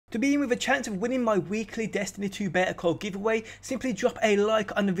To be in with a chance of winning my weekly Destiny 2 beta code giveaway, simply drop a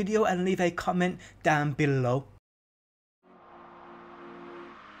like on the video and leave a comment down below.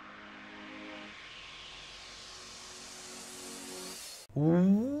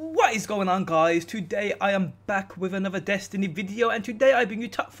 What is going on, guys? Today I am back with another Destiny video, and today I bring you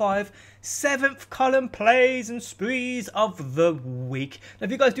top 5 7th column plays and sprees of the week. Now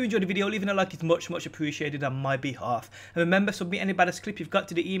if you guys do enjoy the video, leaving a like is much appreciated on my behalf. And remember, submit any badass clip you've got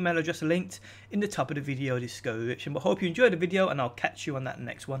to the email address linked in the top of the video description. But hope you enjoyed the video, and I'll catch you on that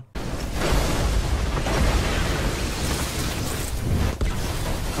next one.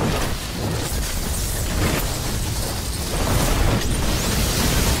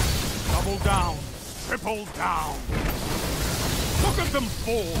 Down, triple down. Look at them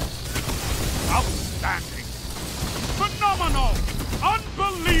fall. Outstanding. Phenomenal.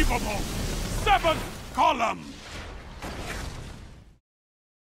 Unbelievable. 7th column.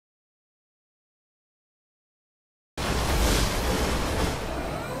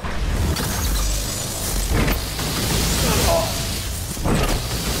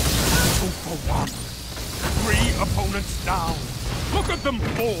 Two for one. 3 opponents down. Look at them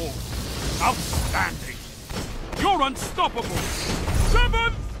fall. Outstanding! You're unstoppable!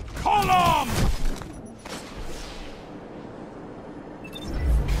 7th column!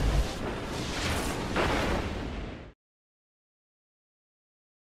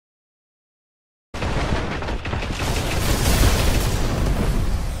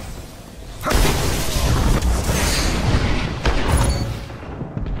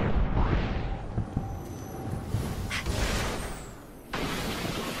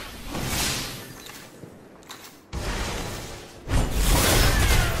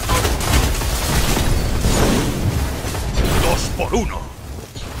 Por uno.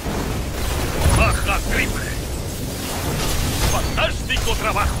 Baja triple. Fantástico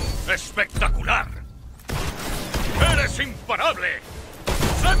trabajo. Espectacular. Eres imparable.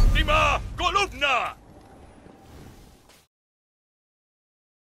 7ª columna.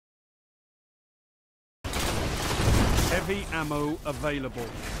 Heavy ammo available.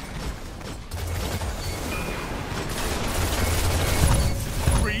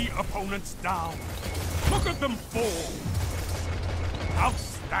 Three opponents down. Look at them fall.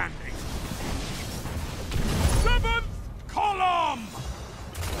 Outstanding! 7th column!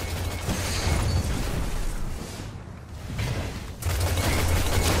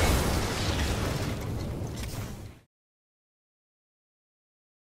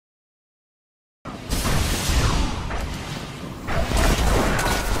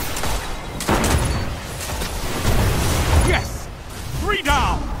 Yes! 3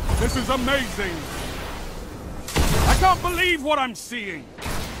 down! This is amazing! I can't believe what I'm seeing!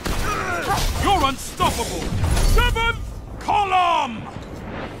 You're unstoppable! 7th column!